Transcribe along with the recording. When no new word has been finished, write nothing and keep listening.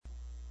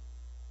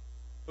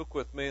Look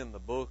with me in the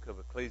book of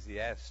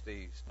Ecclesiastes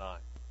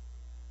tonight.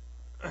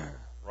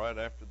 Right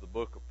after the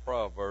book of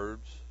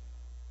Proverbs,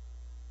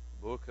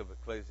 the book of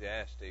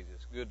Ecclesiastes.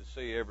 It's good to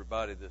see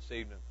everybody this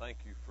evening. Thank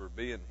you for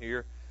being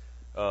here.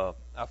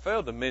 I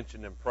failed to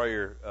mention in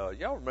prayer,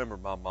 y'all remember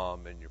my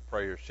mom in your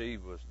prayer. She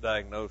was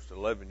diagnosed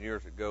 11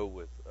 years ago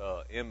with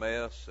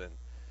MS,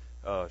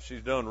 and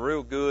she's done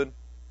real good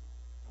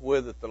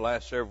with it the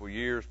last several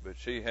years, but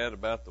she had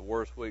about the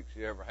worst week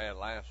she ever had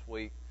last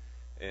week,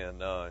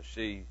 and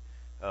she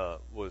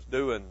was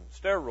doing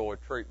steroid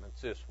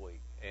treatments this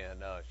week,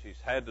 and she's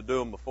had to do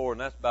them before,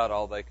 and that's about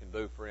all they can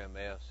do for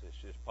MS. It's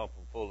just pump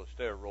them full of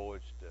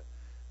steroids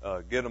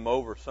to get them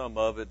over some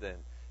of it. And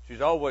she's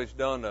always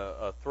done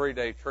a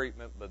 3-day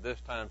treatment, but this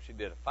time she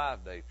did a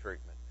 5-day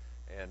treatment,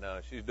 and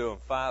she's doing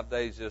 5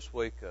 days this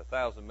week,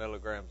 1,000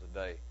 milligrams a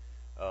day,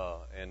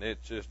 and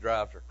it just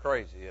drives her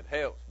crazy. It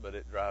helps, but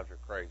it drives her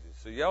crazy.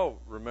 So y'all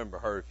remember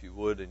her if you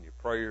would in your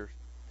prayers.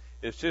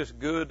 It's just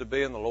good to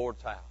be in the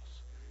Lord's house.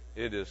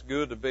 It is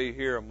good to be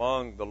here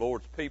among the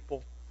Lord's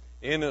people.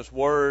 In His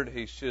Word,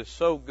 He's just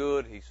so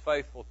good. He's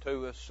faithful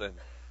to us. And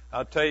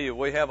I'll tell you,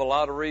 we have a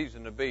lot of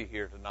reason to be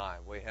here tonight.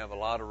 We have a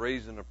lot of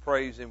reason to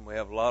praise Him. We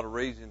have a lot of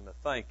reason to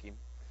thank Him.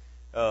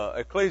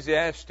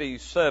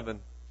 Ecclesiastes 7,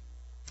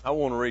 I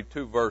want to read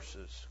 2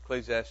 verses.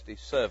 Ecclesiastes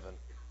 7,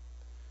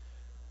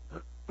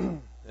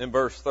 in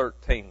verse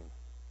 13.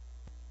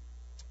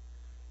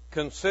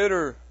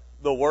 Consider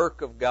the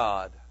work of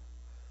God,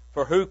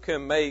 for who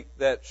can make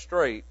that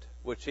straight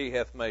which He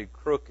hath made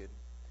crooked?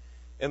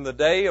 In the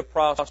day of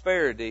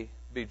prosperity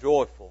be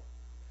joyful,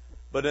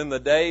 but in the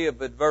day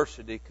of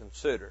adversity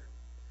consider.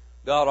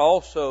 God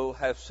also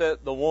hath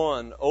set the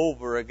one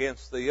over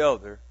against the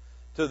other,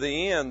 to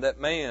the end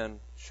that man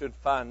should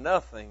find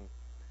nothing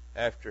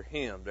after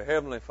him. Dear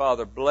Heavenly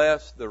Father,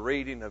 bless the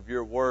reading of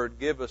Your Word.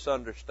 Give us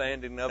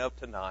understanding of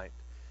tonight.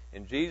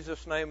 In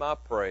Jesus' name I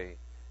pray.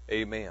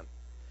 Amen.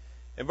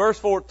 In verse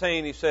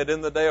 14, he said,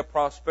 in the day of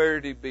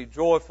prosperity be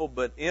joyful,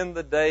 but in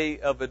the day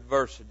of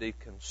adversity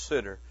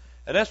consider.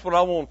 And that's what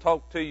I want to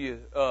talk to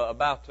you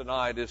about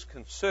tonight, is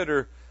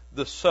consider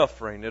the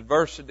suffering.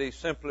 Adversity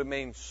simply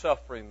means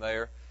suffering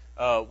there.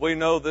 We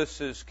know this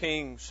is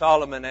King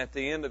Solomon at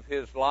the end of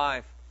his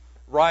life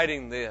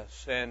writing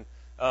this. And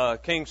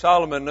King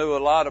Solomon knew a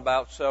lot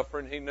about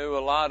suffering. He knew a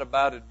lot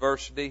about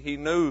adversity. He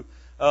knew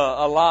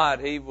a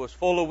lot. He was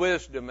full of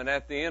wisdom. And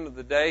at the end of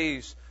the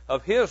days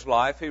of his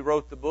life, he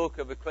wrote the book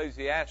of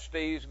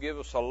Ecclesiastes, give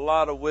us a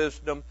lot of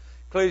wisdom.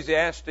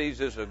 Ecclesiastes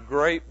is a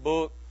great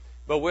book,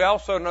 but we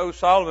also know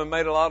Solomon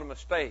made a lot of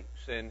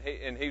mistakes, and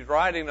he's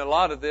writing a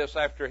lot of this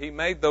after he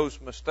made those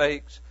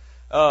mistakes.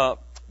 But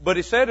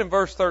he said in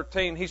verse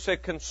 13, he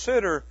said,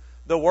 consider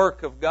the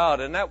work of God.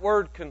 And that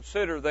word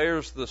consider,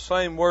 there's the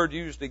same word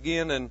used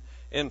again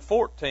in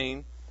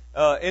 14,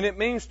 and it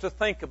means to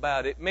think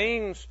about. It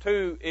means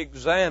to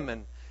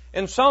examine.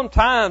 And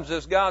sometimes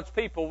as God's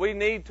people, we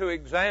need to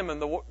examine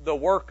the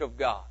work of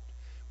God.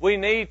 We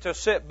need to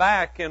sit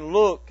back and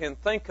look and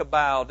think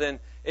about and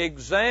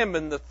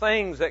examine the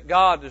things that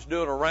God is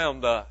doing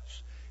around us.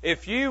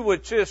 If you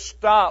would just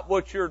stop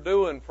what you're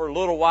doing for a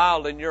little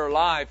while in your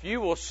life, you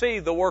will see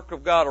the work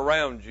of God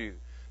around you.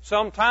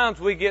 Sometimes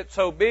we get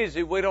so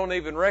busy we don't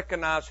even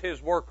recognize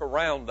His work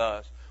around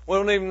us. We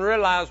don't even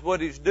realize what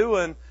He's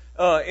doing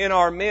in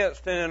our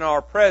midst and in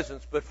our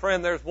presence. But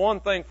friend, there's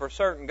one thing for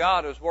certain: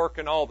 God is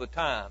working all the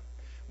time.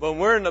 When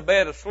we're in the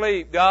bed of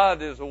sleep,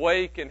 God is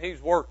awake and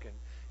He's working.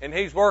 And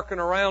He's working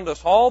around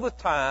us all the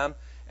time.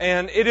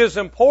 And it is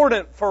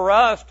important for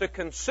us to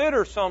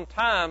consider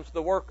sometimes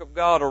the work of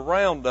God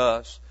around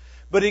us.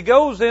 But he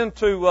goes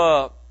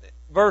into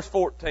verse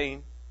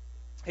 14.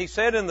 He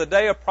said, in the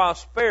day of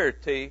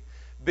prosperity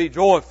be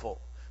joyful,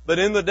 but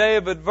in the day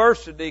of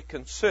adversity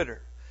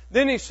consider.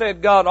 Then he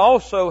said, God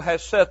also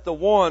has set the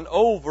one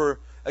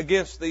over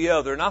against the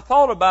other. And I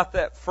thought about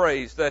that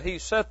phrase, that He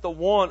set the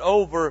one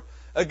over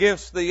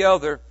against the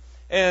other.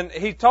 And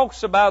he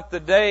talks about the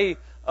day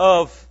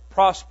of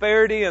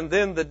prosperity and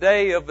then the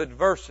day of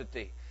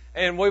adversity.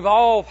 And we've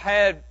all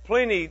had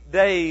plenty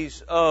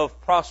days of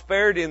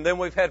prosperity, and then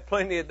we've had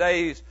plenty of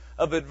days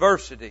of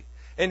adversity.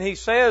 And he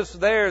says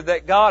there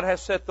that God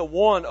has set the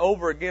one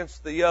over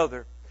against the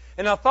other.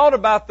 And I thought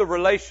about the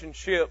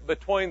relationship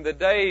between the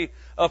day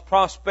of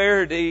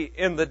prosperity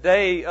and the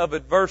day of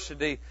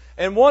adversity.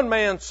 And one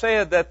man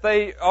said that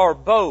they are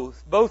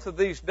both of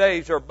these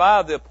days are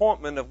by the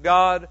appointment of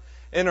God,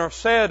 and are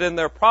set in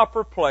their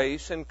proper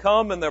place and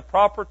come in their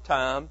proper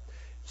time,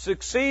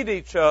 succeed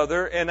each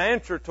other and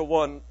answer to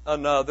one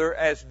another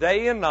as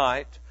day and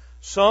night,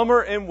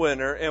 summer and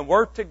winter, and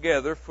work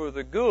together for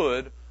the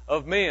good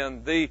of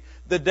men. The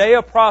day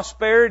of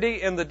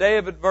prosperity and the day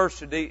of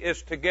adversity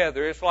is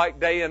together. It's like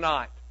day and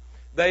night.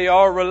 They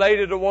are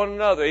related to one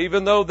another.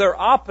 Even though they're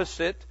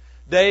opposite,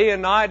 day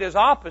and night is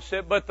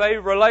opposite, but they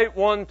relate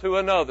one to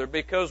another,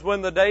 because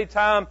when the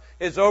daytime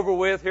is over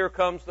with, here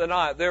comes the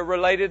night. They're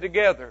related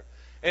together.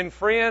 And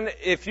friend,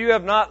 if you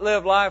have not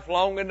lived life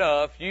long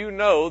enough, you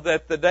know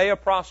that the day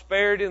of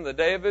prosperity and the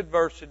day of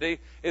adversity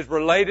is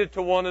related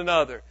to one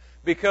another.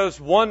 Because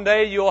one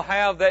day you'll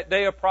have that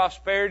day of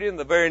prosperity, and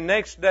the very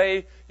next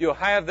day you'll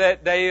have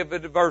that day of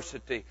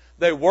adversity.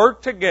 They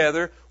work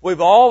together.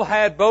 We've all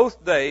had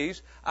both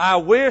days. I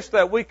wish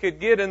that we could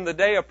get in the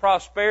day of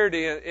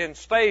prosperity and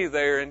stay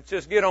there and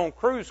just get on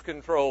cruise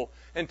control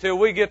until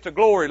we get to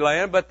glory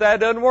land, but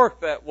that doesn't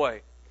work that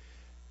way.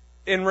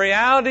 In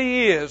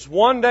reality is,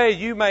 one day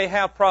you may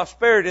have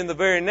prosperity, and the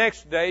very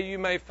next day you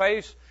may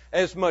face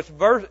as much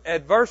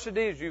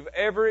adversity as you've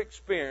ever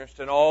experienced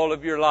in all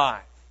of your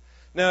life.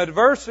 Now,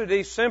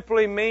 adversity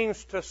simply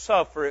means to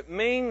suffer. It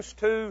means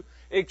to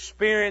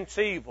experience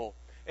evil.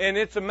 And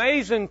it's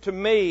amazing to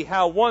me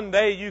how one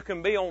day you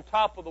can be on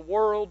top of the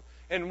world,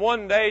 and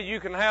one day you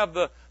can have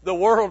the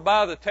world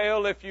by the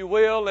tail, if you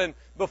will, and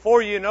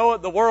before you know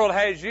it, the world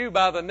has you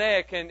by the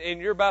neck, and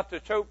you're about to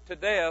choke to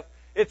death.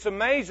 It's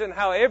amazing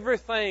how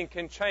everything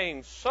can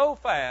change so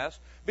fast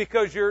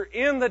because you're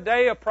in the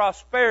day of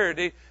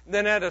prosperity,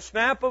 then at a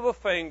snap of a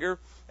finger,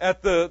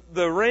 at the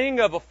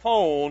ring of a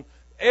phone,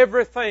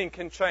 everything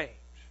can change.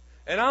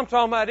 And I'm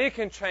talking about it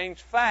can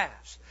change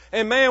fast.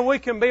 And man, we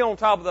can be on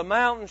top of the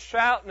mountain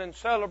shouting and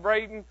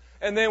celebrating,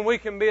 and then we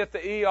can be at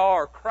the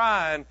ER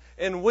crying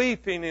and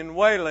weeping and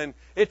wailing.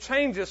 It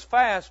changes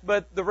fast,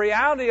 but the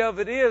reality of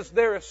it is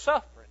there is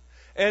suffering.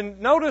 And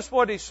notice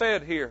what he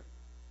said here.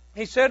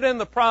 He said in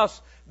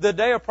the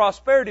day of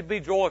prosperity, be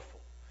joyful.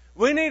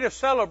 We need to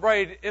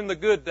celebrate in the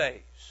good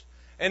days.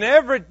 And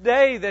every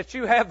day that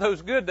you have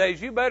those good days,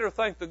 you better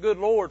thank the good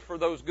Lord for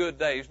those good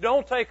days.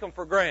 Don't take them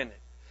for granted,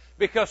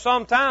 because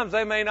sometimes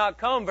they may not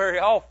come very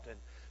often.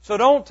 So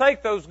don't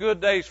take those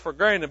good days for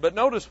granted. But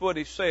notice what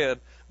he said.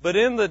 But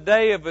in the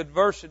day of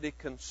adversity,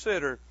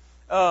 consider.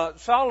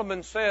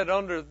 Solomon said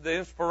under the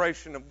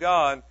inspiration of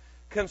God,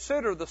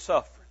 consider the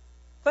suffering.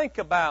 Think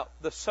about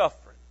the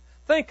suffering.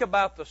 Think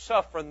about the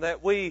suffering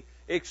that we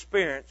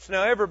experience.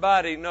 Now,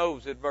 everybody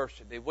knows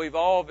adversity. We've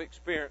all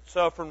experienced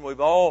suffering. We've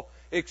all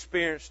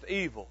experienced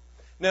evil.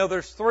 Now,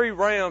 there's three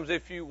realms,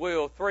 if you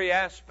will, three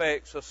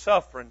aspects of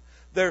suffering.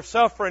 There's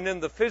suffering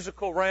in the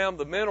physical realm,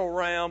 the mental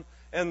realm,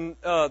 and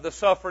the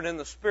suffering in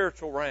the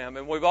spiritual realm.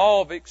 And we've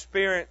all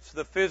experienced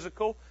the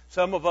physical.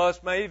 Some of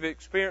us may have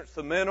experienced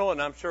the mental,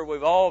 and I'm sure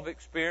we've all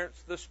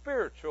experienced the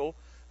spiritual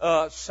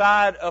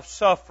side of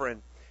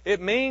suffering.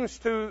 It means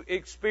to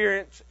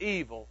experience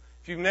evil.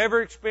 If you've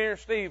never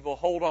experienced evil,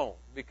 hold on,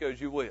 because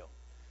you will.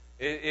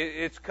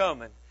 It's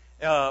coming.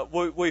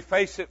 We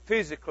face it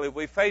physically.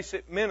 We face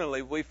it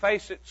mentally. We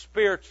face it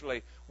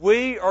spiritually.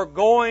 We are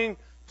going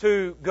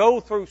to go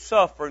through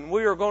suffering.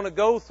 We are going to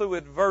go through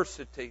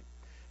adversity.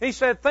 He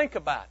said, think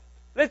about it.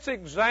 Let's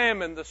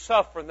examine the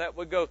suffering that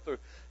we go through.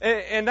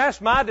 And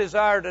that's my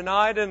desire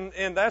tonight,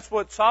 and that's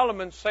what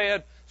Solomon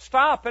said.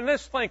 Stop and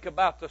let's think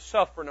about the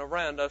suffering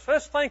around us.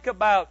 Let's think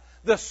about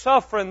the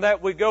suffering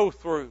that we go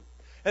through.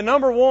 And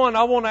number one,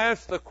 I want to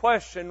ask the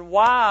question,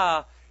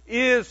 why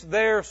is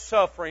there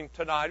suffering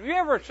tonight? Have you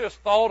ever just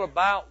thought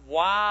about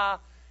why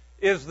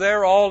is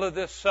there all of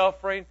this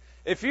suffering?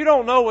 If you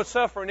don't know what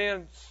suffering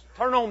is,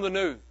 turn on the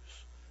news.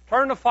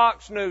 Turn to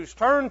Fox News.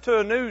 Turn to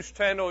a news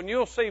channel and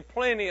you'll see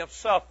plenty of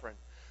suffering.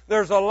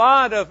 There's a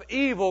lot of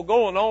evil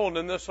going on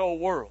in this whole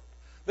world.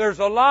 There's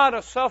a lot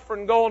of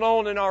suffering going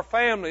on in our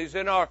families,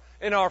 in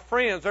our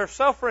friends. There's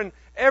suffering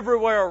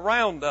everywhere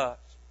around us.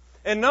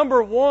 And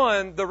number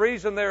one, the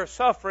reason there's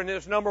suffering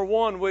is, number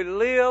one, we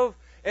live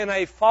in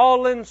a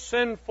fallen,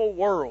 sinful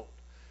world.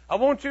 I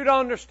want you to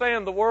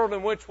understand the world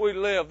in which we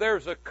live.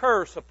 There's a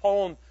curse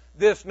upon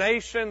this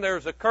nation.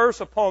 There's a curse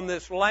upon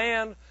this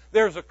land.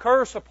 There's a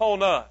curse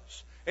upon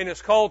us, and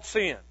it's called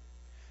sin.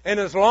 And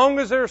as long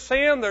as there's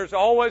sin, there's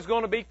always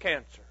going to be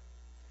cancer.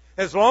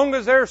 As long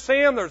as there's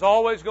sin, there's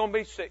always going to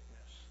be sickness.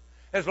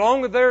 As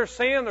long as there's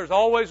sin, there's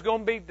always going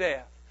to be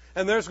death.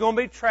 And there's going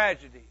to be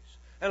tragedies.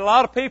 And a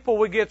lot of people,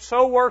 we get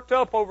so worked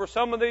up over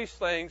some of these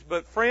things,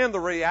 but friend, the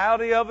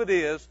reality of it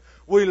is,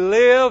 we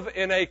live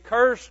in a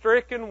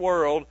curse-stricken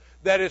world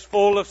that is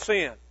full of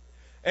sin.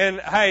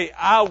 And hey,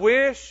 I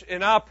wish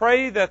and I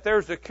pray that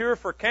there's a cure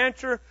for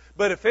cancer,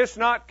 but if it's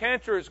not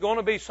cancer, it's going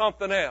to be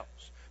something else.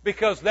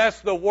 Because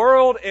that's the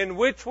world in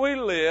which we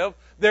live.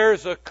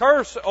 There's a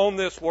curse on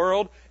this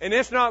world, and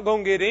it's not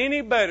going to get any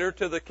better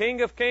till the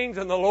King of Kings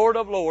and the Lord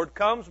of Lords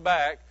comes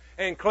back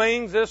and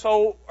cleans this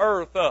whole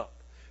earth up.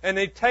 And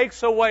He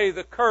takes away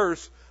the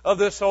curse of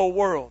this whole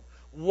world.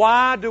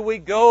 Why do we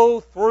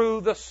go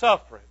through the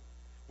suffering?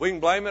 We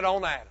can blame it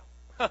on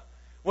Adam.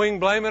 We can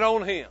blame it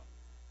on him.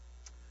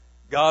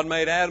 God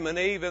made Adam and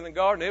Eve in the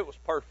garden. It was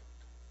perfect.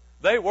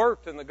 They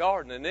worked in the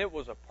garden, and it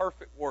was a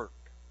perfect work.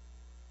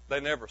 They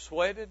never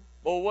sweated.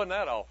 Boy, wasn't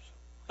that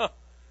awesome?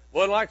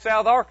 Wasn't like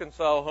South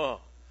Arkansas, huh?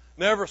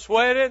 Never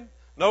sweated,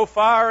 no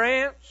fire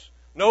ants,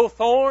 no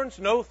thorns,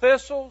 no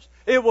thistles.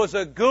 It was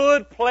a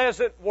good,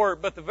 pleasant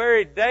work. But the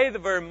very day, the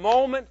very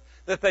moment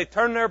that they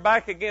turned their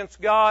back against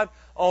God,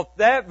 on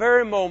that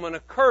very moment, a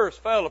curse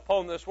fell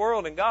upon this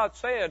world. And God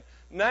said,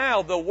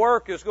 now the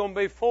work is going to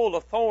be full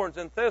of thorns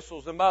and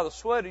thistles and by the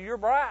sweat of your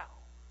brow.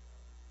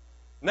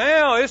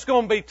 Now it's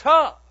going to be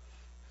tough.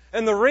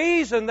 And the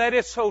reason that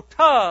it's so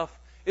tough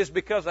is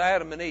because of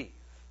Adam and Eve.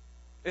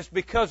 It's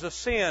because of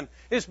sin.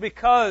 It's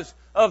because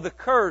of the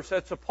curse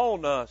that's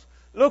upon us.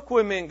 Look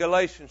with me in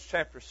Galatians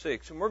chapter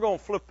 6, and we're going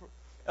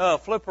to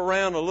flip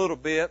around a little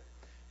bit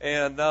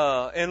and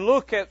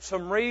look at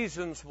some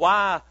reasons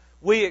why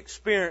we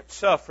experience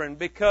suffering.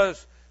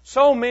 Because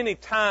so many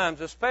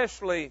times,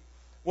 especially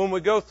when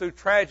we go through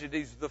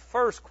tragedies, the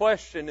first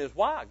question is,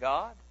 why,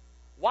 God?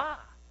 Why?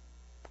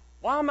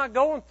 Why am I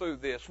going through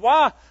this?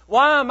 Why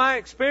am I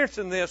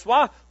experiencing this?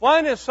 Why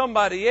isn't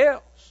somebody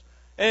else?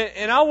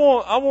 And I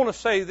want to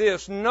say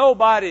this: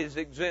 nobody is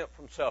exempt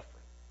from suffering.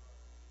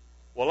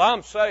 Well,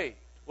 I'm saved.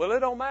 Well, it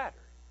don't matter.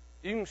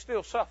 You can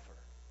still suffer.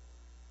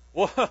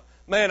 Well,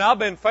 man, I've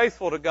been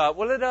faithful to God.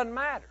 Well, it doesn't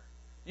matter.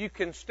 You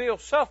can still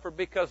suffer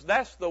because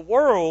that's the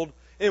world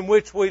in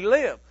which we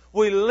live.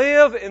 We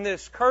live in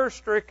this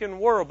curse-stricken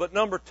world. But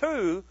number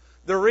two,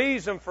 the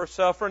reason for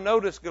suffering,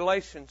 notice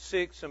Galatians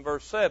 6 and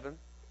verse 7.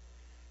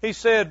 He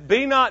said,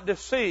 "Be not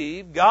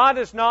deceived, God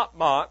is not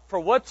mocked, for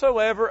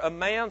whatsoever a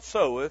man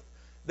soweth,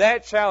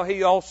 that shall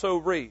he also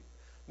reap."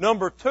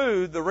 Number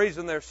two, the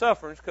reason they're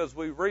suffering is because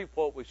we reap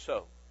what we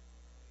sow.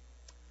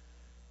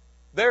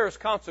 There is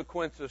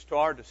consequences to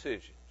our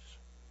decisions.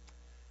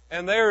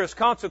 And there is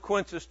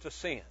consequences to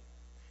sin.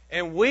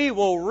 And we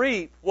will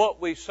reap what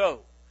we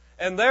sow.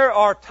 And there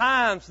are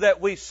times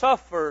that we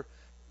suffer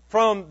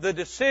from the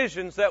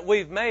decisions that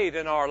we've made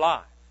in our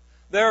life.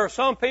 There are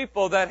some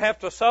people that have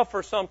to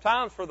suffer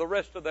sometimes for the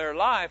rest of their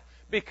life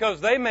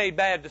because they made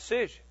bad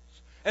decisions.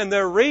 And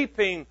they're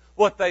reaping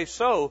what they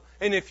sow.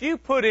 And if you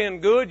put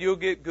in good, you'll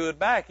get good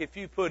back. If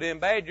you put in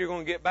bad, you're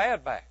going to get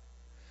bad back.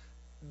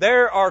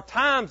 There are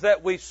times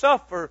that we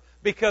suffer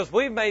because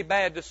we've made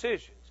bad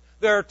decisions.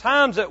 There are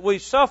times that we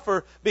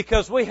suffer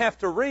because we have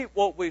to reap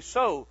what we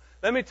sow.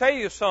 Let me tell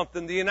you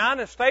something. The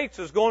United States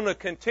is going to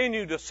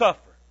continue to suffer.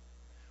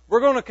 We're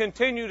going to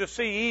continue to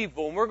see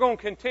evil, and we're going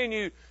to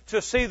continue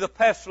to see the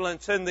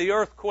pestilence and the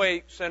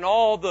earthquakes and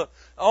all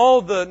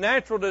the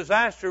natural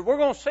disasters. We're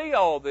going to see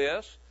all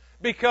this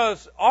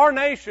because our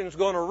nation's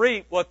going to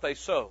reap what they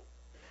sow.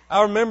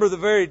 I remember the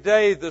very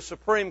day the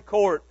Supreme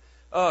Court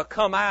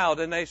come out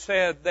and they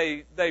said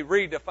they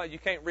redefine. You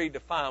can't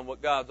redefine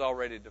what God's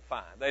already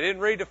defined. They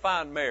didn't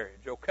redefine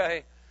marriage,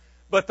 okay?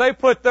 But they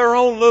put their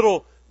own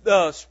little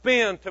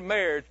spin to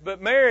marriage. But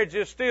marriage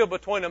is still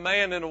between a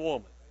man and a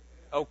woman,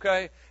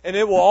 okay? And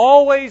it will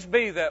always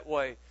be that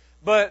way.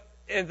 But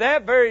in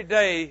that very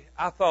day,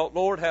 I thought,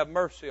 Lord, have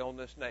mercy on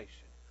this nation.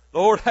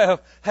 Lord,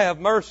 have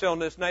mercy on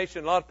this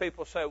nation. A lot of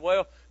people say,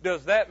 well,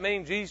 does that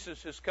mean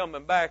Jesus is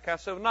coming back? I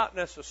said, well, not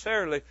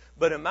necessarily,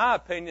 but in my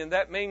opinion,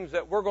 that means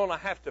that we're going to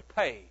have to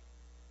pay.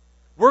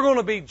 We're going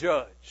to be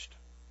judged.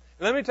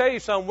 And let me tell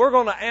you something, we're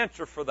going to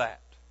answer for that.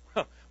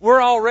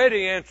 We're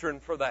already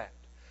answering for that.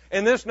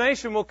 And this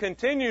nation will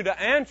continue to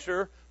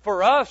answer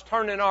for us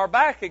turning our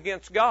back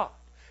against God.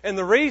 And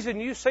the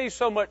reason you see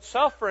so much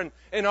suffering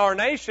in our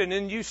nation,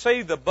 and you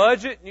see the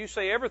budget, and you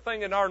see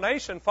everything in our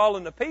nation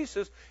falling to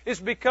pieces, is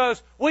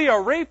because we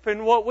are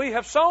reaping what we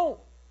have sown.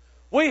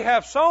 We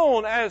have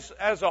sown as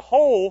a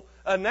whole,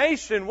 a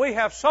nation, we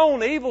have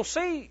sown evil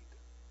seed.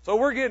 So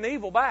we're getting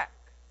evil back.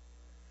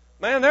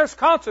 Man, there's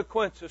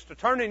consequences to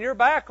turning your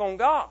back on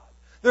God.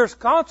 There's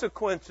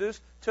consequences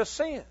to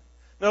sin.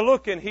 Now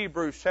look in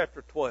Hebrews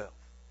chapter 12.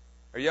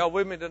 Are y'all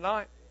with me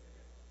tonight?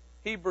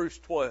 Hebrews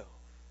 12.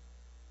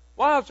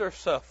 Why is there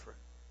suffering?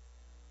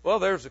 Well,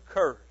 there's a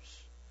curse.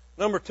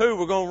 Number two,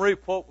 we're going to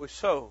reap what we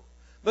sow.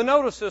 But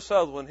notice this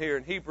other one here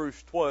in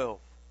Hebrews 12.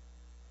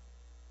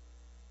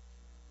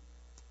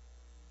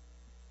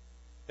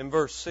 In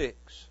verse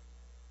 6.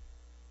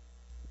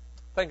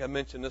 I think I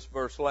mentioned this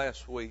verse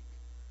last week.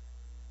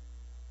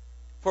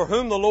 For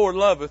whom the Lord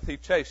loveth, He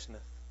chasteneth,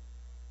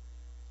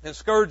 and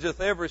scourgeth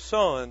every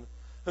son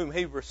whom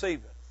He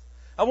receiveth.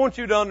 I want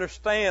you to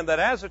understand that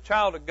as a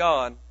child of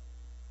God,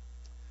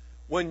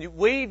 when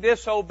we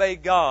disobey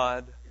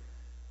God,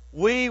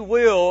 we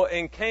will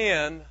and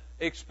can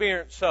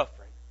experience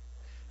suffering.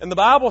 And the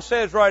Bible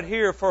says right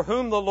here, for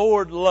whom the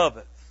Lord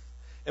loveth.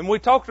 And we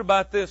talked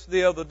about this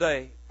the other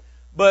day.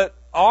 But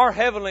our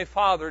Heavenly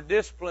Father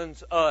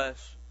disciplines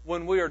us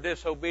when we are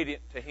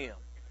disobedient to Him.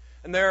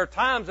 And there are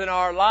times in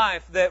our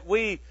life that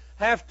we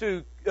have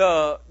to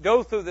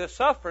go through this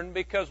suffering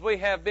because we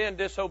have been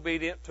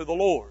disobedient to the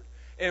Lord.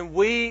 And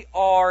we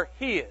are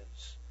His.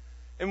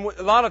 And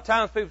a lot of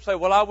times people say,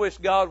 well, I wish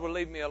God would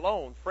leave me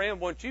alone. Friend,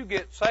 once you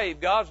get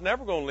saved, God's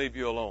never going to leave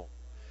you alone.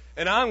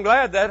 And I'm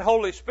glad that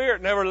Holy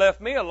Spirit never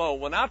left me alone.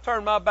 When I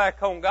turned my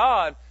back on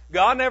God,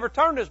 God never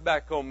turned His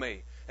back on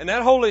me. And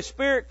that Holy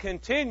Spirit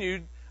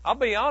continued, I'll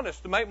be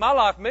honest, to make my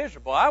life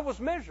miserable. I was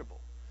miserable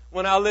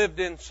when I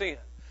lived in sin.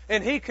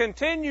 And He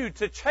continued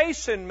to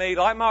chasten me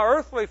like my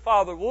earthly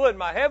father would,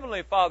 my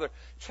heavenly Father,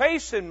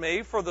 chasten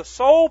me for the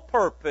sole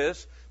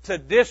purpose to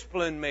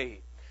discipline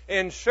me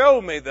and show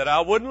me that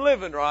I wasn't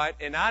living right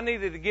and I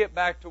needed to get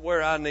back to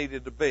where I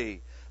needed to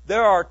be.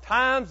 There are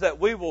times that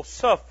we will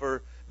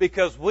suffer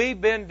because we've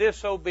been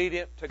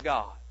disobedient to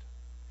God.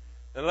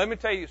 And let me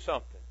tell you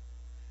something.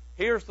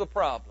 Here's the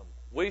problem.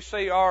 We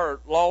see our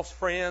lost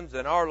friends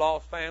and our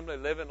lost family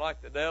living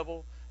like the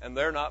devil, and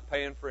they're not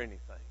paying for anything.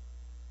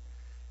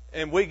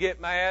 and we get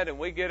mad and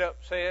we get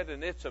upset,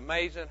 and it's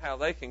amazing how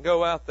they can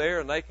go out there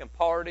and they can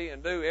party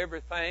and do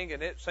everything,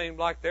 and it seems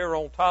like they're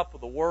on top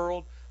of the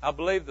world. I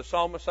believe the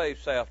psalmist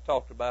Asaph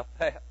talked about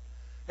that.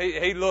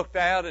 He looked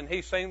out and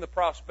he seen the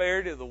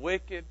prosperity of the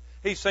wicked.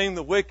 He seen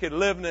the wicked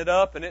living it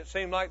up, and it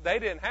seemed like they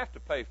didn't have to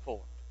pay for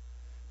it.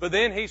 But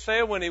then he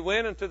said when he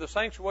went into the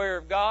sanctuary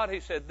of God,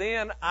 he said,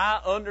 then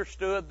I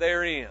understood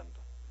their end.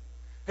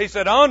 He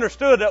said, I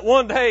understood that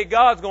one day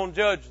God's going to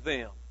judge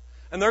them,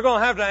 and they're going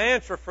to have to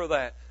answer for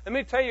that. Let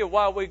me tell you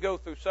why we go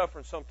through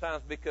suffering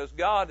sometimes, because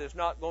God is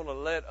not going to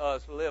let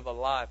us live a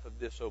life of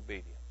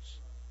disobedience.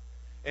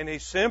 And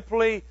He's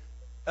simply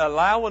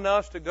allowing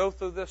us to go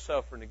through this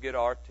suffering to get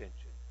our attention.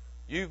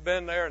 You've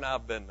been there and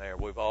I've been there.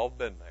 We've all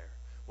been there.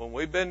 When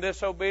we've been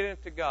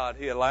disobedient to God,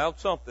 He allowed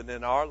something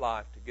in our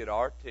life to get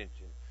our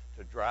attention,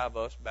 to drive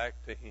us back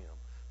to Him.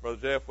 Brother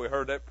Jeff, we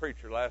heard that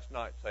preacher last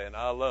night saying,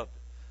 I loved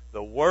it.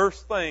 The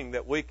worst thing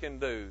that we can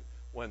do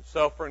when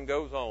suffering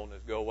goes on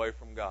is go away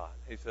from God.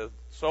 He says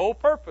the sole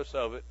purpose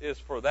of it is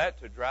for that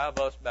to drive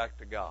us back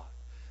to God.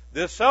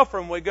 This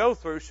suffering we go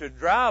through should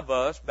drive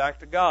us back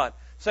to God.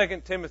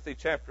 2 Timothy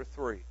chapter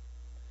 3.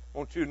 I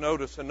want you to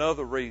notice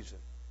another reason.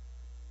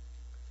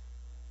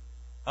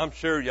 I'm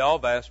sure y'all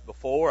have asked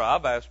before,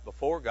 I've asked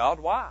before, God,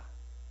 why?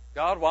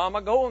 God, why am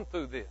I going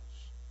through this?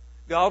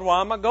 God,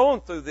 why am I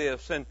going through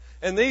this?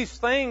 And these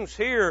things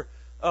here,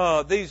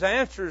 these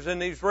answers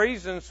and these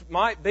reasons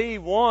might be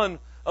one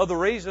of the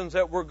reasons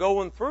that we're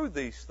going through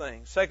these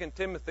things. 2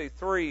 Timothy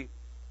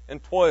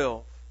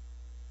 3:12.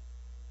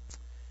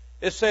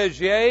 It says,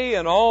 yea,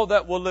 and all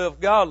that will live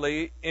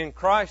godly in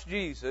Christ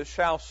Jesus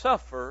shall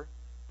suffer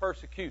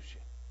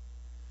persecution.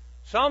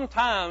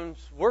 Sometimes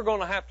we're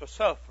going to have to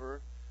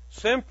suffer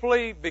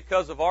simply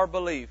because of our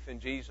belief in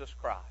Jesus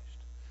Christ.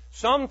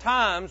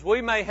 Sometimes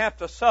we may have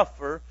to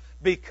suffer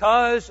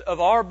because of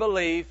our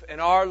belief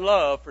and our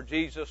love for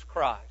Jesus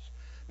Christ.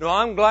 Now,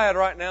 I'm glad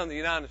right now in the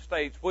United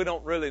States we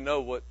don't really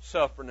know what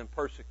suffering and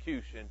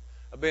persecution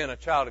of being a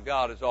child of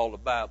God is all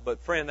about.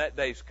 But friend, that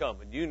day's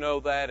coming. You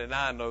know that and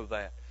I know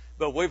that.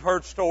 But we've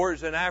heard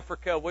stories in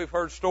Africa, we've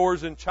heard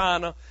stories in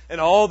China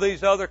and all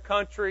these other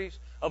countries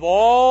of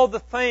all the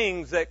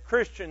things that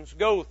Christians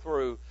go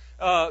through.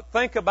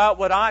 Think about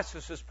what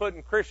ISIS is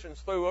putting Christians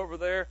through over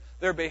there.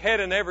 They're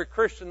beheading every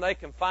Christian they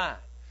can find.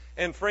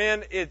 And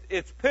friend,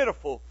 it's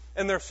pitiful.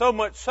 And there's so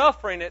much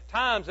suffering at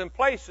times and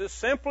places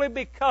simply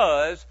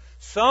because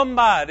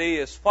somebody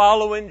is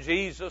following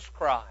Jesus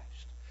Christ.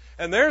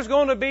 And there's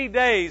going to be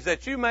days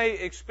that you may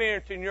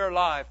experience in your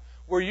life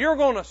where you're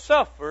going to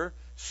suffer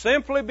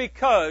simply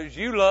because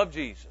you love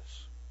Jesus.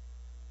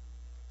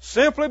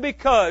 Simply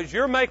because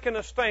you're making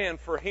a stand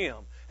for Him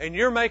and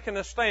you're making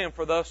a stand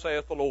for thus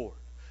saith the Lord.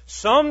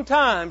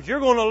 Sometimes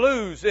you're going to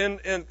lose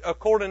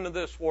according to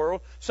this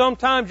world.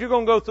 Sometimes you're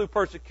going to go through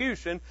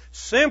persecution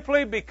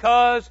simply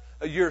because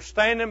you're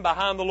standing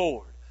behind the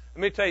Lord.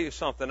 Let me tell you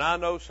something. I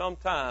know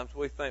sometimes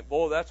we think,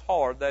 boy, that's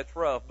hard, that's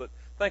rough. But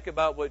think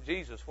about what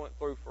Jesus went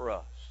through for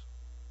us.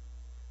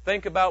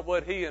 Think about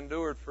what He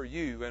endured for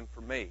you and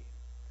for me.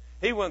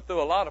 He went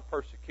through a lot of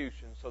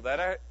persecution so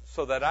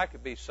that I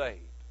could be saved.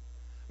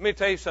 Let me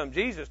tell you something.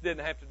 Jesus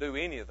didn't have to do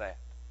any of that.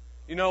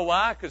 You know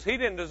why? Because He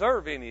didn't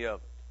deserve any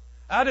of it.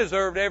 I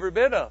deserved every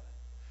bit of it.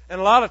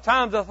 And a lot of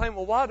times I think,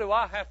 well, why do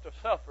I have to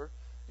suffer?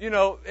 You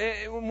know,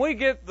 when we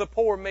get the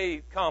poor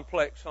me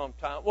complex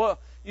sometimes, well,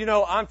 you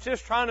know, I'm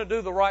just trying to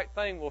do the right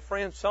thing. Well,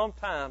 friends,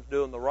 sometimes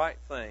doing the right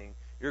thing,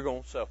 you're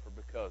going to suffer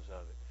because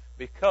of it,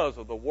 because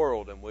of the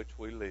world in which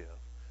we live.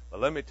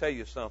 But let me tell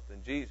you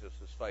something. Jesus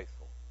is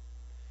faithful.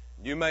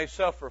 You may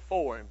suffer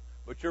for Him,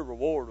 but your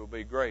reward will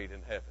be great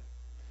in heaven.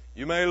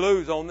 You may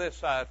lose on this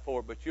side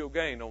for it, but you'll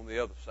gain on the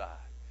other side.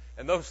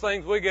 And those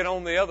things we get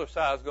on the other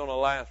side is going to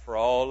last for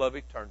all of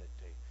eternity.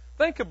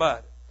 Think about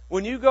it.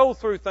 When you go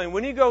through things,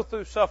 when you go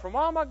through suffering,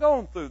 why am I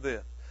going through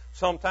this?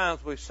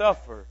 Sometimes we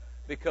suffer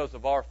because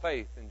of our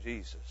faith in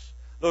Jesus.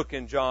 Look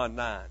in John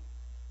 9.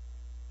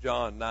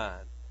 John 9.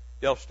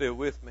 Y'all still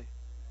with me?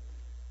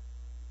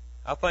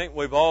 I think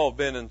we've all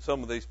been in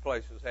some of these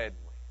places, hadn't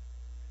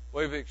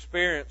we? We've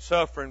experienced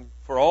suffering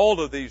for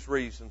all of these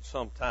reasons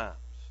sometimes.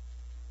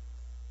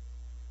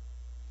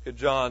 Look at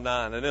John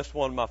 9, and this is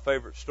one of my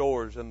favorite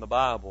stories in the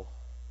Bible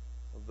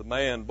of the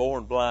man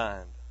born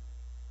blind.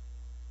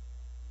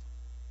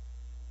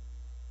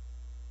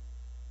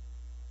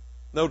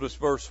 Notice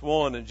verse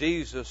 1, and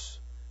Jesus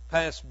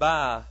passed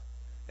by,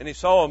 and He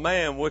saw a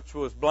man which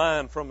was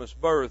blind from his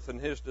birth,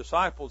 and His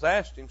disciples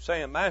asked Him,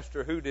 saying,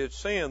 Master, who did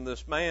sin,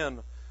 this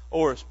man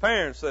or his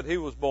parents, that he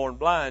was born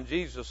blind?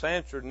 Jesus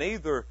answered,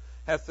 Neither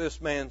hath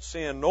this man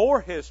sinned nor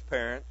his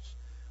parents,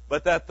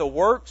 but that the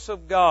works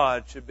of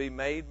God should be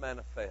made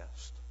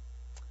manifest.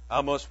 I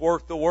must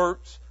work the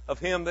works of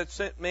Him that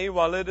sent me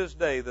while it is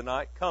day. The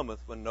night cometh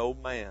when no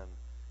man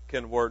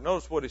can work.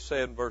 Notice what He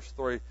said in verse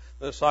 3.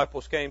 The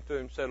disciples came to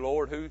Him and said,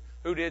 Lord,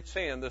 who did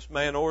sin, this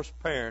man or his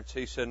parents?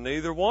 He said,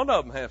 Neither one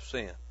of them have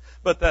sinned,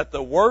 but that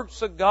the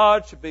works of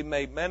God should be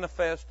made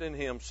manifest in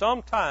him.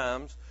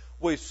 Sometimes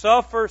we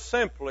suffer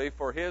simply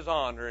for His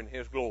honor and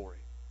His glory.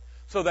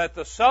 so that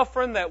the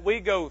suffering that we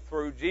go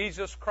through,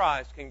 Jesus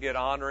Christ can get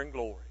honor and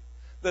glory.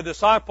 The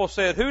disciples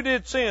said, who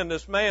did sin,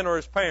 this man or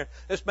his parents?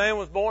 This man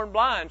was born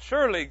blind.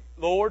 Surely,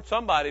 Lord,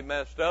 somebody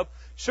messed up.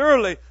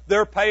 Surely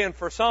they're paying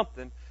for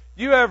something.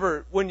 You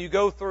ever, when you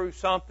go through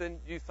something,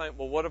 you think,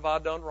 well, what have I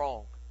done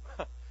wrong?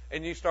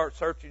 And you start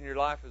searching your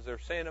life. Is there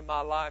sin in my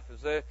life?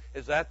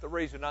 Is that the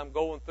reason I'm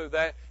going through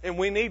that? And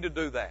we need to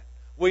do that.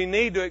 We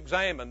need to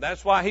examine.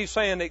 That's why he's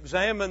saying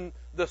examine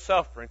the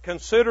suffering.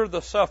 Consider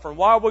the suffering.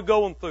 Why are we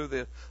going through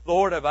this?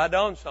 Lord, have I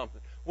done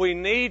something? We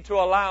need to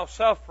allow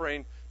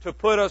suffering to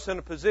put us in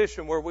a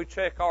position where we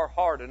check our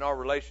heart and our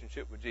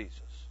relationship with Jesus.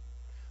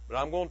 But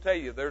I'm going to tell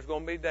you, there's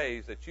going to be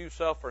days that you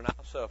suffer and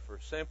I suffer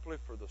simply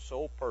for the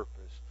sole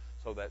purpose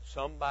so that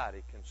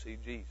somebody can see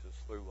Jesus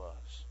through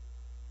us.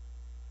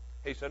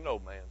 He said, no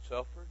man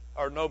suffered,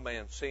 or no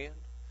man sinned.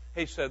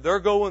 He said, they're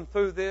going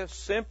through this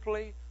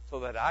simply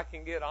so that I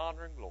can get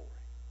honor and glory.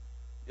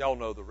 Y'all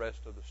know the rest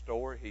of the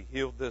story. He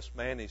healed this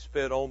man. He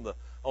spit on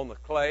the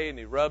clay and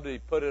he rubbed it. He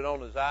put it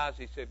on his eyes.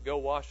 He said, go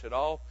wash it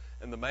off.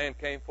 And the man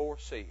came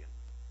forth seeing.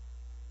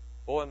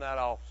 Boy, isn't that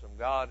awesome?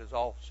 God is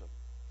awesome.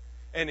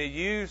 And he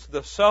used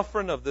the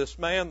suffering of this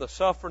man, the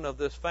suffering of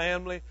this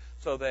family,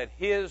 so that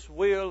his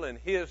will and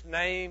his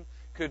name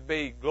could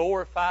be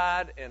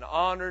glorified and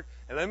honored.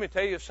 And let me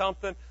tell you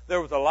something.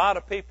 There was a lot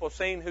of people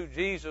seeing who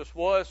Jesus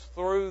was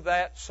through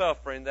that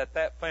suffering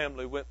that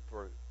family went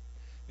through.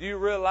 Do you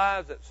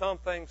realize that some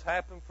things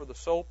happen for the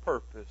sole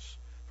purpose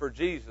for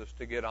Jesus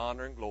to get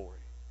honor and glory?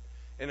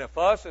 And if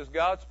us as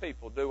God's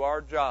people do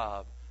our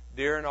job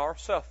during our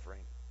suffering,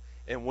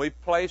 and we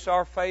place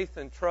our faith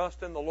and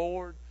trust in the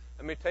Lord,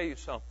 let me tell you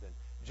something.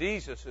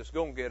 Jesus is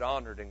going to get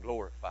honored and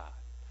glorified.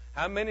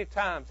 How many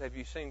times have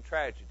you seen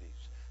tragedies?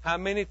 How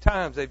many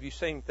times have you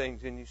seen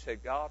things and you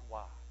said, God,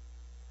 why?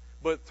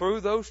 But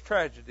through those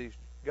tragedies,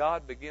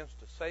 God begins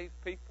to save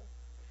people.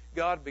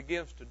 God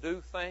begins to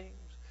do things.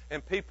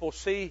 And people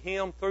see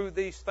Him through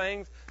these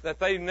things that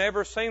they've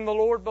never seen the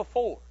Lord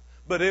before.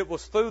 But it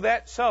was through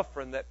that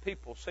suffering that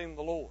people seen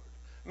the Lord.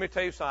 Let me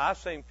tell you something. I've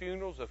seen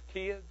funerals of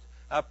kids.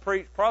 I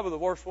preached, probably the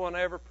worst one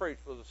I ever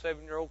preached was a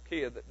 7-year-old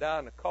kid that died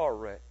in a car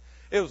wreck.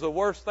 It was the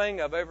worst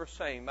thing I've ever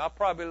seen. I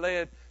probably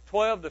led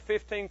 12 to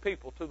 15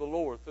 people to the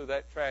Lord through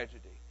that tragedy.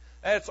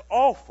 That's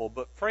awful,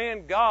 but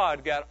friend,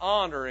 God got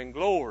honor and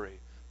glory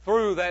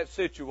through that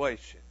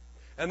situation.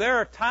 And there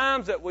are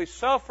times that we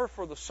suffer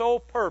for the sole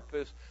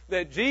purpose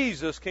that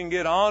Jesus can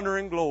get honor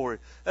and glory.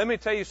 Let me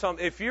tell you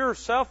something. If you're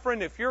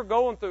suffering, if you're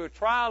going through a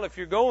trial, if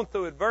you're going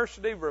through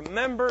adversity,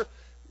 remember,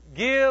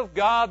 give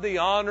God the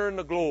honor and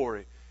the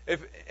glory.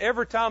 If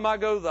every time I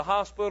go to the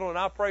hospital and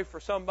I pray for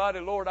somebody,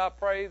 Lord, I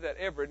pray that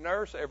every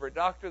nurse, every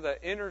doctor that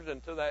enters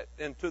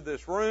into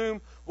this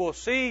room will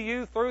see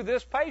you through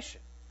this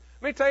patient.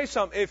 Let me tell you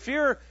something. If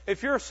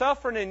you're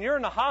suffering and you're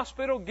in the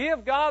hospital,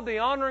 give God the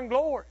honor and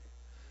glory.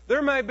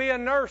 There may be a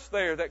nurse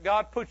there that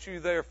God put you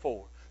there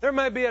for. There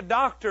may be a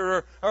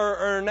doctor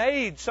or an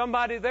aide,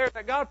 somebody there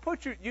that God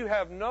put you. You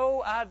have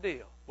no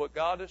idea what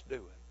God is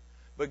doing.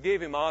 But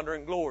give Him honor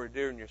and glory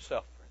during your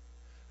suffering.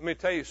 Let me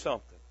tell you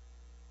something.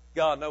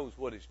 God knows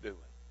what He's doing.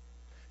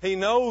 He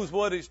knows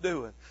what He's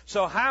doing.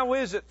 So how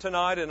is it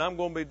tonight, and I'm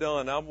going to be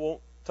done. I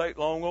won't take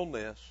long on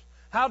this.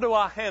 How do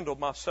I handle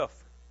my suffering?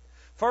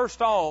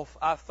 First off,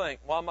 I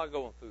think, why am I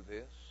going through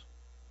this?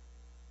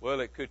 Well,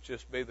 it could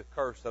just be the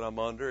curse that I'm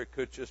under. It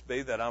could just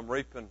be that I'm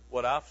reaping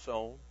what I've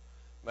sown.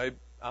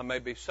 I may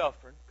be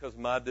suffering because of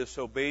my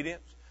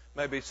disobedience.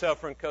 I may be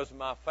suffering because of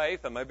my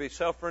faith. I may be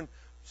suffering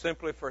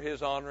simply for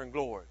His honor and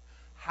glory.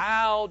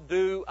 How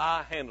do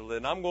I handle it?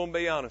 And I'm going to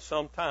be honest,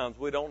 sometimes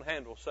we don't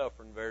handle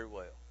suffering very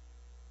well.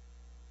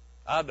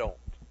 I don't.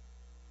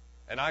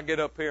 And I get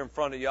up here in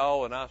front of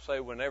y'all and I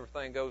say, when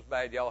everything goes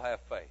bad, y'all have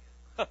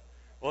faith.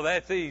 Well,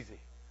 that's easy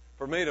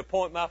for me to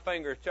point my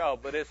finger at y'all,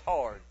 but it's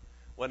hard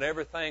when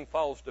everything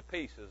falls to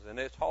pieces, and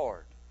it's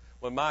hard.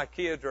 When my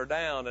kids are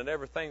down and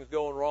everything's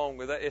going wrong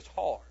with that, it's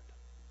hard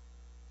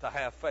to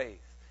have faith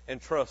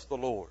and trust the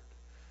Lord.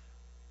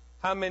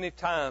 How many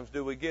times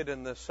do we get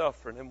in this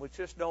suffering and we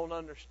just don't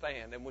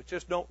understand and we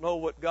just don't know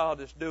what God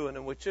is doing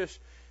and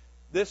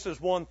this is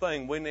one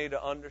thing we need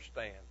to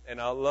understand. And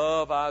I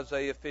love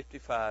Isaiah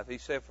 55. He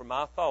said, for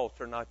my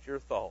thoughts are not your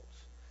thoughts,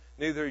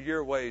 neither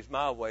your ways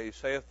my ways,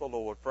 saith the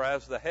Lord. For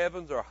as the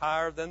heavens are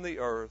higher than the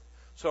earth,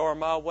 so are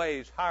my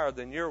ways higher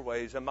than your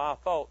ways, and my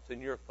thoughts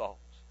than your thoughts.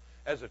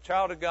 As a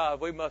child of God,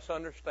 we must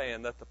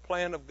understand that the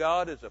plan of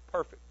God is a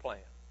perfect plan.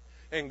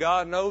 And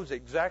God knows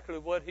exactly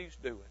what He's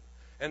doing.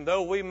 And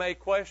though we may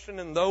question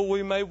and though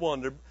we may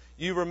wonder,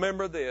 you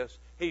remember this,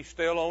 He's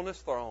still on His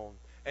throne,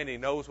 and He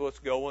knows what's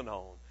going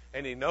on,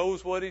 and He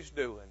knows what He's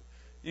doing.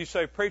 You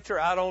say, preacher,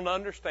 I don't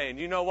understand.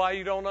 You know why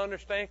you don't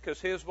understand? Because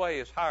His way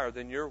is higher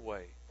than your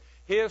way.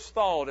 His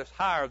thought is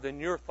higher than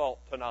your thought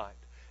tonight.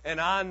 And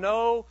I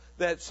know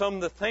that some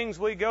of the things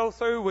we go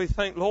through, we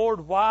think,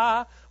 Lord,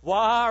 why?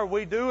 Why are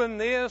we doing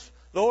this?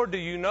 Lord, do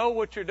you know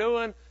what you're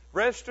doing?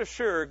 Rest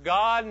assured,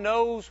 God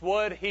knows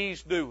what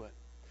He's doing.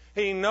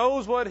 He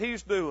knows what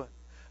He's doing.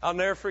 I'll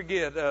never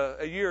forget,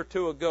 a year or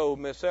two ago,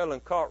 Miss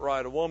Ellen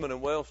Cartwright, a woman in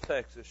Wells,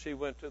 Texas, she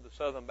went to the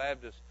Southern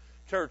Baptist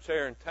Church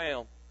there in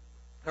town.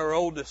 Her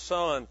oldest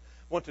son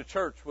went to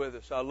church with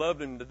us. I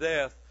loved him to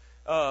death.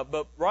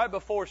 But right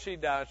before she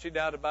died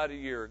about a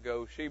year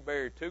ago, she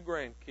buried 2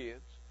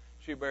 grandkids.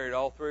 She buried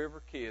all 3 of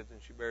her kids,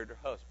 and she buried her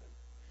husband.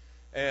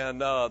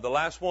 And the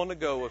last one to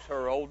go was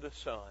her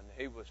oldest son.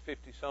 He was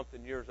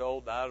 50-something years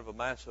old, died of a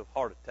massive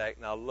heart attack.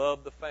 And I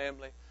love the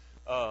family.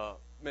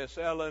 Miss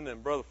Ellen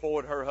and Brother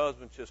Floyd, her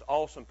husband, just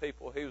awesome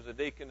people. He was a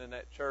deacon in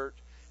that church.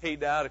 He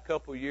died a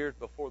couple of years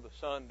before the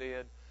son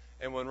did.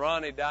 And when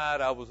Ronnie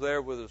died, I was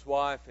there with his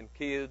wife and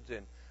kids.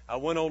 And I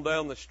went on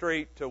down the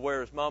street to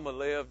where his mama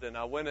lived, and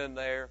I went in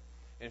there,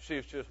 and she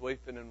was just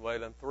weeping and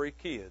wailing. 3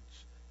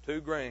 kids,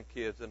 2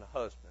 grandkids, and a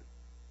husband.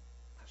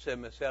 I said,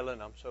 Miss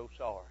Ellen, I'm so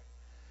sorry.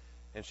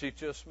 And she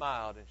just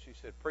smiled, and she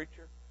said,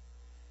 Preacher,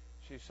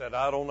 she said,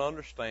 I don't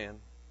understand,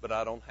 but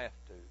I don't have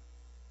to,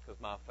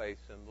 because my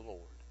faith's in the Lord.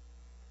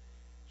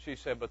 She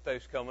said, but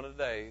there's coming a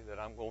day that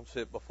I'm going to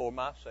sit before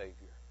my Savior,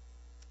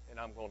 and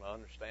I'm going to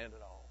understand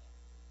it all.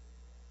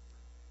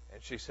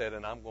 And she said,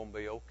 and I'm going to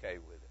be okay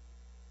with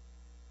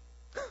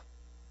it.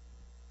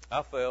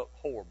 I felt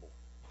horrible.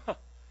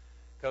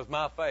 Because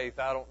my faith,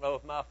 I don't know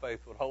if my faith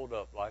would hold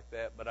up like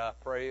that, but I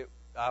pray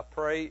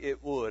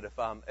it would if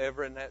I'm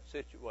ever in that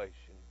situation.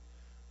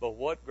 But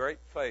what great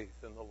faith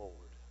in the Lord.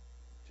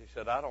 She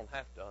said, I don't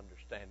have to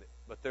understand it,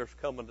 but there's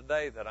coming a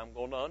day that I'm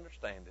going to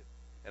understand it,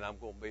 and I'm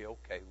going to be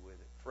okay with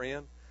it.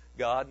 Friend,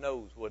 God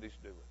knows what He's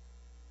doing.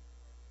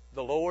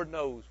 The Lord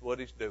knows what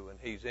He's doing.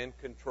 He's in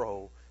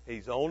control.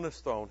 He's on His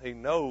throne. He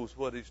knows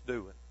what He's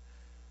doing.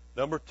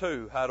 Number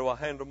 2, how do I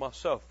handle my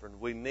suffering?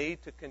 We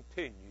need to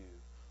continue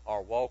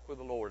our walk with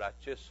the Lord. I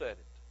just said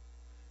it.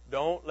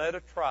 Don't let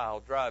a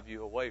trial drive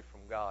you away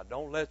from God.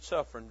 Don't let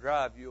suffering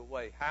drive you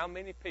away. How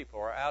many people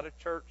are out of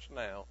church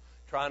now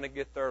trying to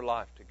get their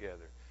life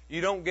together?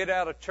 You don't get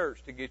out of church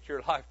to get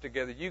your life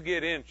together. You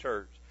get in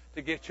church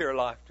to get your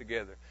life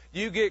together.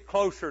 You get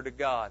closer to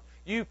God.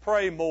 You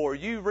pray more.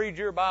 You read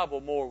your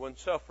Bible more when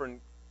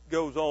suffering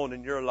goes on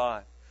in your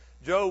life.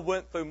 Job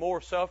went through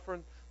more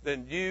suffering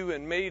than you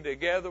and me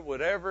together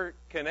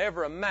can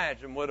ever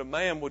imagine what a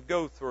man would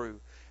go through.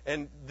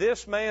 And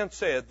this man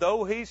said,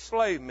 though he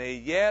slay me,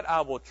 yet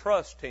I will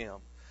trust him,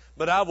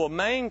 but I will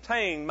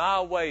maintain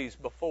my ways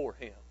before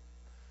him.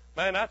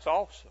 Man, that's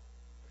awesome.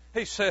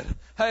 He said,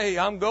 hey,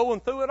 I'm going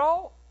through it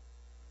all,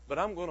 but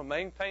I'm going to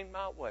maintain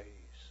my ways,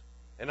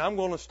 and I'm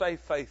going to stay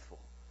faithful.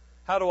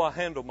 How do I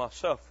handle my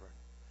suffering?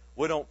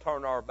 We don't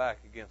turn our back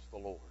against the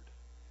Lord.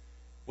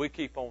 We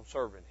keep on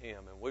serving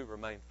Him, and we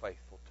remain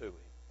faithful to Him.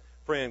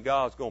 Friend,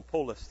 God's going to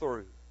pull us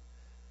through.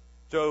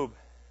 Job,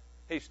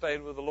 he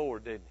stayed with the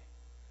Lord, didn't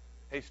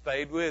he? He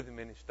stayed with Him,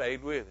 and he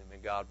stayed with Him,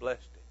 and God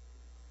blessed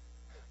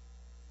him.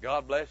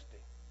 God blessed him.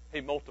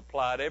 He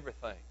multiplied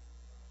everything.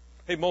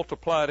 He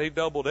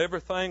doubled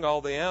everything,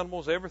 all the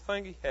animals,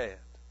 everything he had.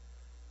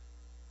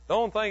 The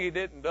only thing he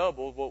didn't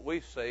double, what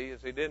we see,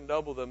 is he didn't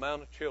double the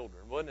amount of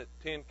children. Wasn't it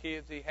 10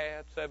 kids he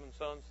had, 7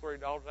 sons, 3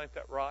 daughters? Ain't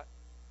that right?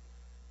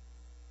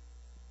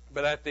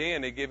 But at the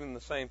end, he gave him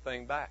the same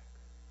thing back.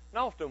 And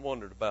I often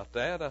wondered about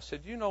that. I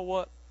said, you know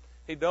what?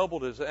 He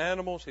doubled his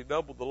animals, he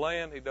doubled the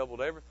land, he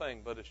doubled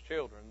everything but his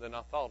children. Then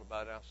I thought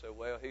about it. I said,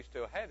 well, he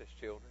still had his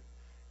children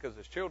because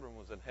his children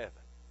was in heaven.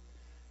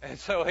 And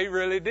so he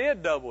really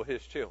did double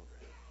his children.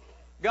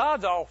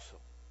 God's awesome.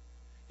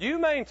 You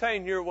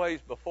maintain your ways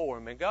before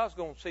Him, and God's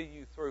going to see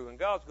you through, and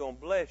God's going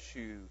to bless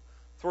you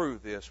through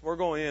this. We're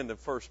going to end in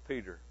 1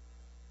 Peter.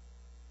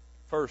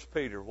 1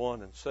 Peter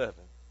 1 and 7.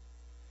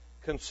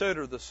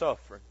 Consider the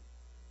suffering.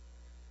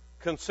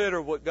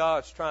 Consider what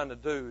God's trying to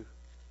do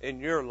in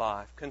your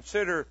life.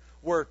 Consider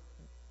where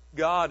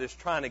God is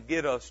trying to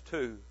get us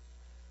to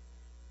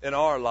in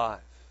our life.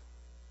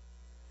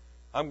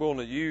 I'm going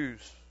to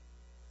use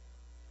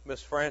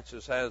Miss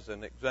Frances as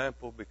an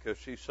example because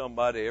she's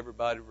somebody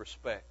everybody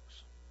respects.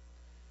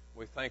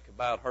 We think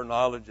about her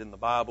knowledge in the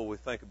Bible. We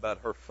think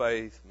about her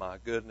faith. My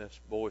goodness,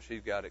 boy,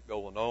 she's got it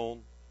going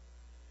on.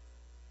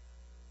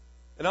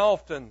 And I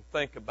often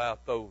think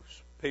about those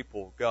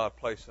people God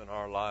placed in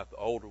our life, the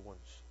older ones,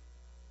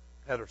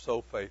 that are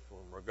so faithful.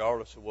 And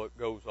regardless of what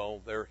goes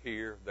on, they're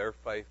here, they're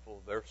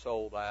faithful, they're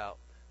sold out,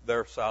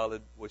 they're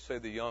solid. We see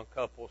the young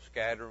couple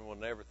scattering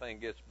when everything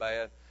gets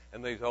bad,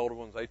 and these older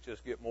ones, they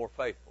just get more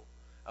faithful.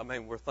 I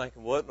mean, we're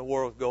thinking, what in the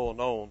world's going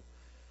on?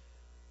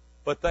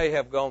 But they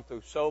have gone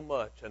through so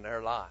much in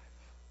their life.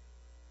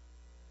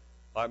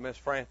 Like Miss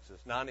Frances,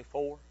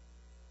 94,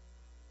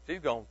 she's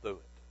gone through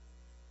it.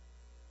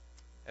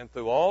 And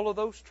through all of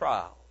those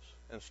trials,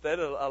 instead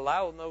of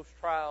allowing those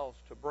trials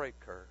to break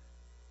her,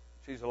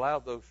 she's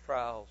allowed those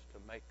trials to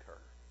make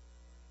her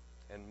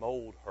and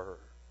mold her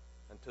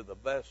into the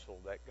vessel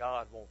that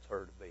God wants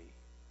her to be.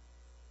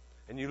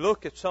 And you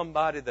look at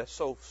somebody that's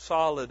so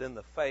solid in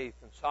the faith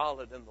and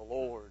solid in the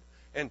Lord,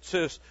 and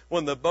just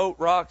when the boat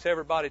rocks,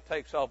 everybody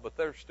takes off, but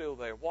they're still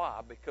there.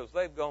 Why? Because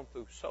they've gone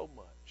through so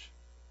much.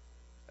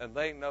 And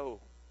they know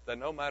that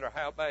no matter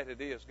how bad it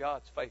is,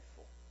 God's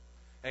faithful.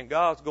 And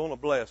God's going to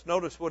bless.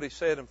 Notice what he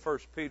said in 1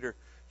 Peter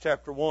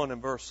chapter 1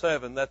 and verse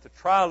 7, that the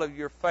trial of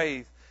your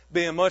faith,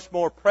 being much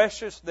more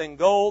precious than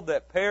gold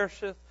that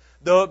perisheth,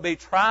 though it be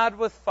tried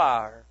with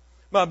fire,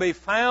 might be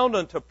found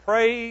unto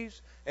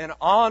praise and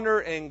honor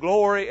and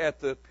glory at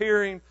the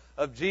appearing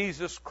of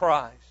Jesus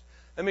Christ.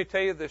 Let me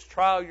tell you, this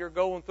trial you're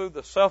going through,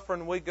 the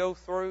suffering we go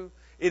through,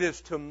 it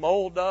is to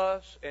mold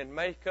us and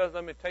make us.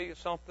 Let me tell you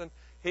something.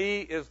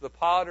 He is the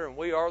potter and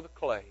we are the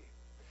clay.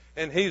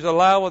 And He's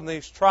allowing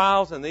these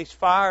trials and these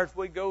fires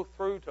we go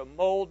through to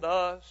mold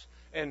us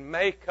and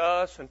make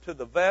us into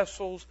the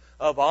vessels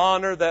of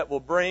honor that will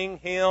bring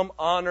Him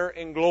honor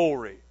and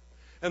glory.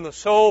 And the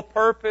sole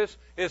purpose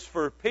is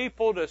for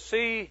people to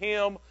see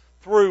Him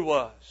through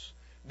us.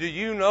 Do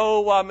you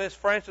know why Miss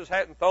Frances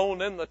hadn't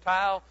thrown in the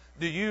towel?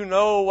 Do you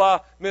know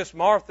why Miss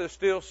Martha's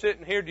still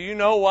sitting here? Do you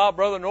know why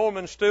Brother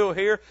Norman's still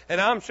here? And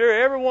I'm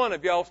sure every one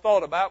of y'all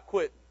thought about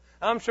quitting.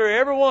 I'm sure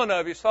every one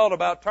of you thought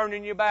about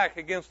turning your back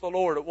against the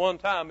Lord at one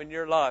time in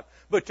your life.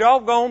 But y'all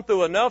gone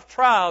through enough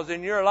trials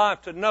in your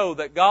life to know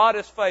that God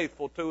is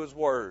faithful to His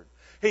Word.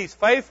 He's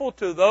faithful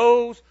to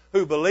those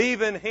who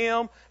believe in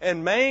Him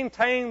and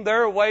maintain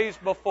their ways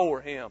before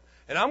Him.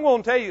 And I'm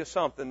going to tell you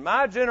something.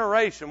 My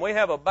generation, we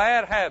have a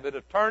bad habit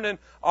of turning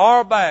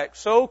our back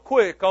so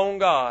quick on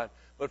God.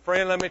 But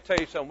friend, let me tell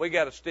you something. We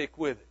got to stick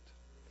with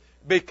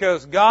it.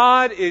 Because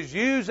God is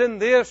using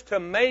this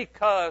to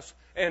make us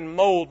and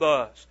mold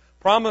us.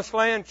 Promised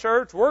Land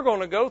Church, we're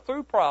going to go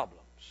through problems.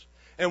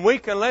 And we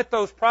can let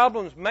those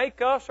problems make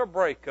us or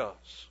break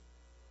us.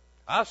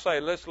 I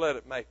say, let's let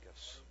it make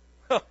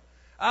us.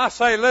 I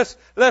say, let's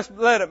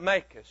let it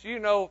make us. You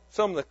know,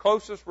 some of the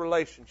closest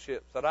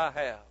relationships that I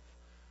have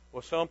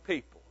with some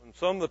people, and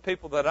some of the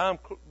people that I'm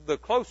the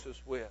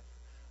closest with,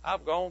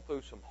 I've gone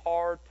through some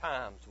hard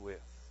times with.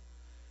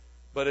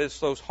 But it's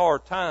those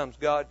hard times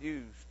God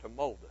used to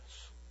mold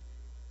us,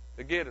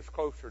 to get us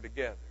closer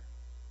together.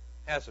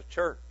 As a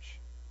church,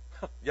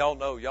 y'all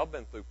know, y'all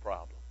been through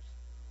problems.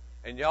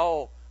 And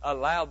y'all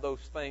allowed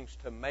those things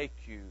to make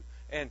you,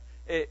 and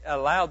it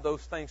allowed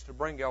those things to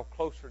bring y'all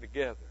closer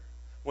together.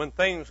 When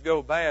things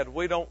go bad,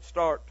 we don't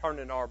start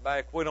turning our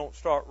back. We don't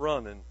start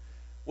running.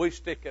 We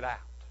stick it out.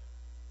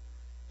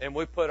 And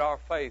we put our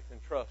faith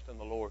and trust in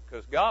the Lord,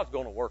 because God's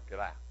going to work it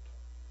out.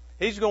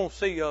 He's going to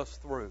see us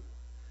through.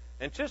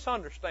 And just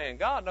understand,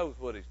 God knows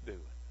what He's doing.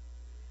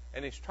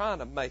 And He's trying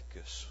to make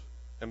us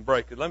and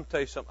break it. Let me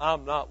tell you something.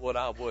 I'm not what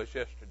I was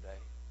yesterday.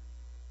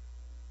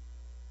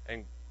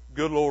 And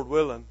good Lord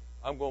willing,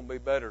 I'm going to be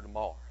better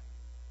tomorrow.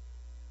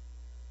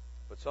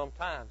 But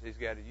sometimes He's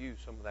got to use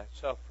some of that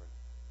suffering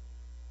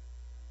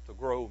to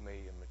grow me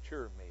and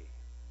mature me.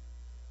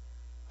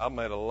 I've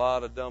made a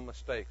lot of dumb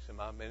mistakes in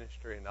my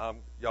ministry, and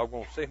y'all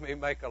going to see me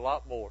make a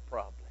lot more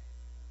probably.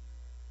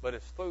 But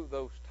it's through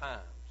those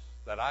times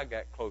that I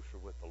got closer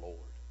with the Lord.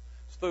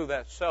 It's through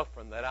that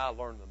suffering that I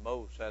learned the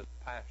most as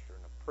a pastor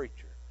and a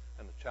preacher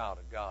and a child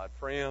of God.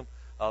 Friend,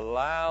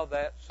 allow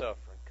that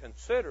suffering.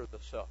 Consider the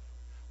suffering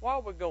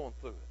while we're going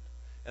through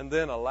it. And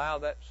then allow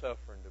that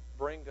suffering to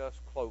bring us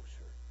closer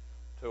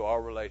to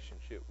our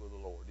relationship with the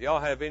Lord. Do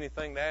y'all have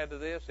anything to add to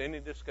this? Any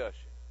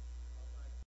discussion?